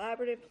had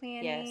collaborative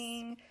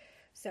planning. Yes.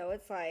 So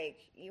it's like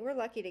you were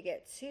lucky to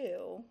get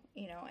 2,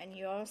 and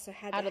you also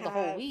had out of the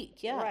whole week,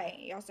 right.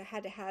 You also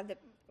had to have the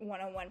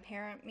one-on-one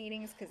parent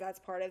meetings because that's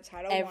part of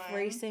Title I.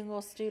 Every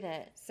single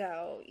student.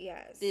 So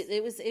yes,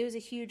 it was a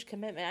huge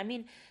commitment. I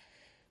mean,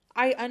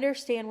 I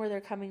understand where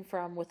they're coming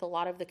from with a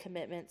lot of the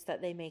commitments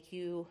that they make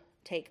you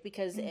take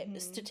because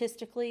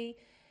statistically,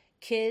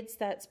 kids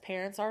that's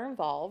parents are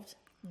involved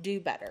do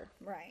better.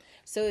 Right.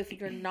 So if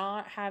you're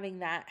not having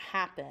that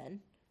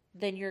happen,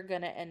 then you're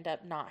going to end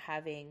up not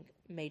having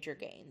major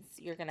gains.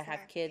 You're going to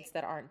have kids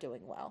that aren't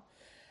doing well.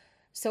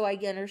 So I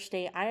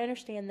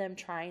understand them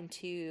trying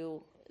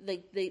to,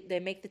 they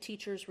make the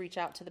teachers reach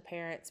out to the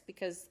parents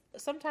because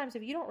sometimes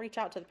if you don't reach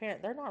out to the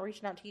parent, they're not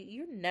reaching out to you.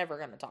 You're never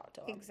going to talk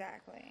to them.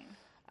 Exactly.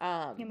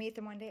 You meet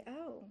them one day.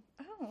 Oh,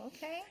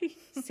 okay.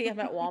 See them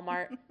at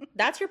Walmart.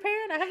 That's your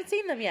parent? I haven't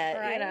seen them yet.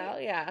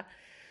 Right. Yeah.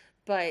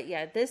 But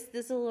yeah, this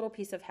is a little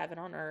piece of heaven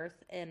on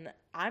earth, and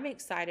I'm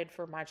excited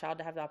for my child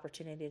to have the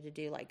opportunity to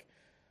do like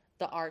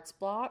the arts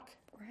block.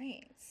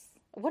 Right.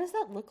 What does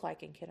that look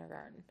like in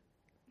kindergarten?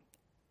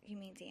 You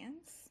mean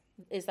dance?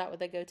 Is that what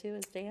they go to?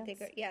 Is dance? They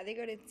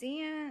go to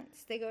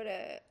dance. They go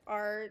to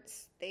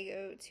arts. They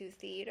go to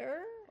theater.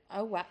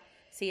 Oh wow!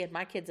 See, and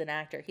my kid's an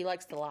actor. He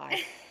likes to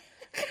lie.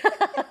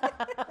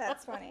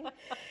 That's funny.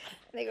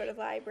 They go to the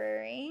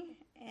library,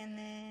 and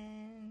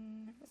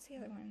then what's the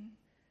other one?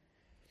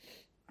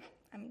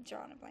 I'm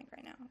drawing a blank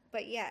right now.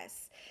 But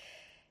yes.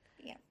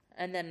 Yeah.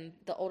 And then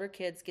the older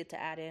kids get to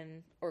add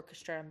in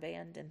orchestra and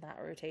band in that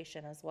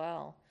rotation as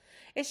well.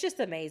 It's just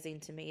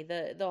amazing to me.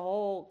 The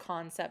whole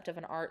concept of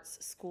an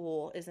arts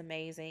school is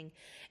amazing.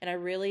 And I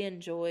really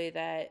enjoy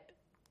that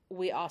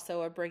we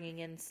also are bringing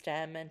in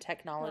STEM and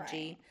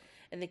technology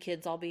and the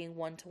kids all being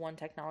one-to-one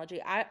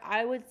technology.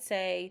 I would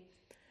say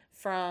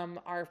from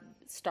our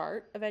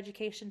start of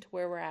education to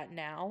where we're at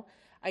now,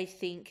 I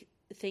think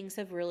things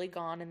have really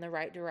gone in the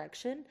right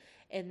direction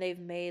and they've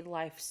made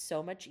life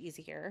so much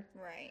easier.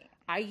 Right.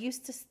 I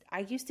used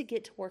to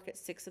get to work at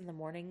 6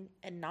 a.m.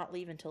 and not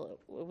leave until it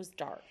was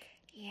dark.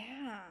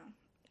 Yeah.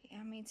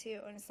 Yeah, me too.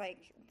 And it's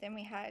like, then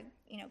we had,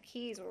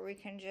 keys where we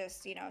can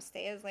just,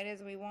 stay as late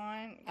as we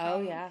want.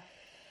 Oh, yeah.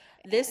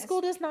 This school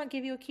does not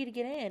give you a key to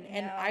get in.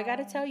 And I got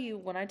to tell you,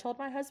 when I told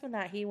my husband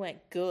that, he went,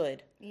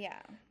 good.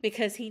 Yeah.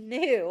 Because he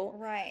knew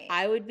right.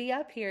 I would be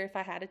up here if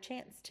I had a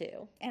chance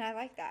to. And I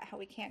like that, how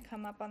we can't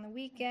come up on the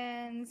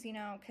weekends,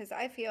 because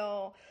I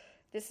feel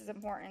this is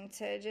important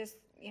to just,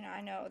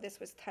 I know this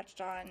was touched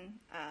on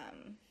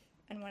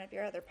in one of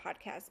your other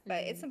podcasts,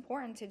 but it's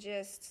important to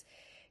just,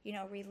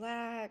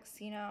 relax,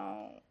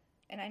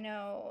 and I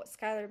know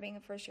Skylar being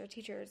a first-year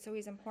teacher, it's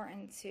always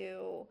important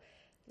to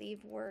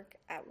leave work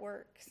at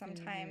work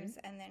sometimes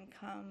and then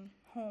come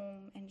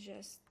home and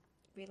just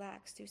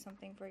relax, do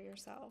something for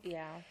yourself.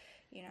 Yeah.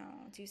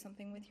 Do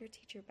something with your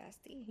teacher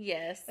bestie.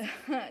 Yes.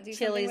 Do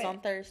Chili's on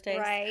Thursdays.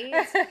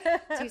 Right.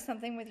 Do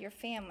something with your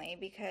family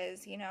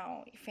because, your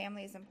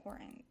family is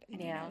important.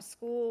 And,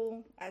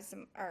 school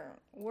or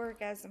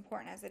work as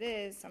important as it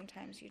is,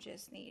 sometimes you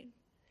just need,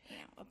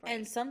 a break.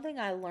 And something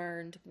I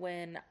learned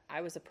when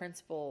I was a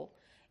principal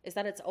is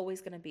that it's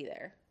always going to be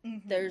there.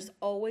 There's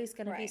always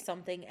going to be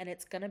something, and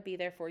it's going to be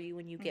there for you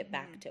when you get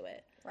back to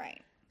it. Right.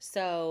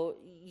 So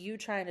you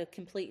trying to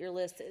complete your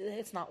list,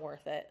 it's not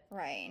worth it.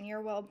 Right. And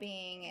your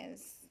well-being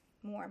is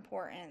more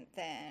important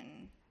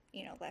than,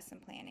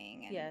 lesson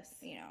planning. And,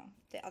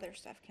 the other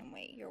stuff can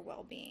wait. Your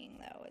well-being,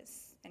 though,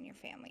 and your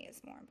family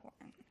is more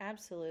important.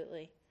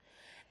 Absolutely.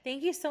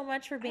 Thank you so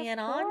much for being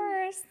on. Of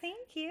course.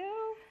 Thank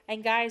you.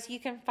 And guys, you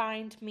can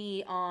find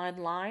me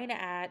online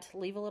at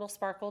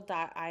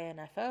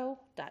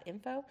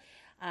leavealittlesparkle.info.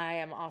 I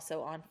am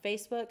also on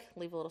Facebook,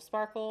 Leave a Little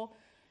Sparkle,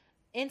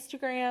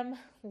 Instagram,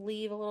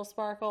 Leave a Little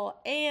Sparkle,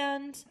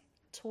 and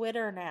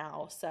Twitter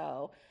now.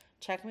 So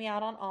check me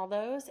out on all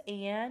those,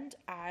 and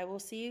I will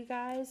see you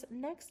guys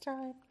next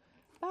time.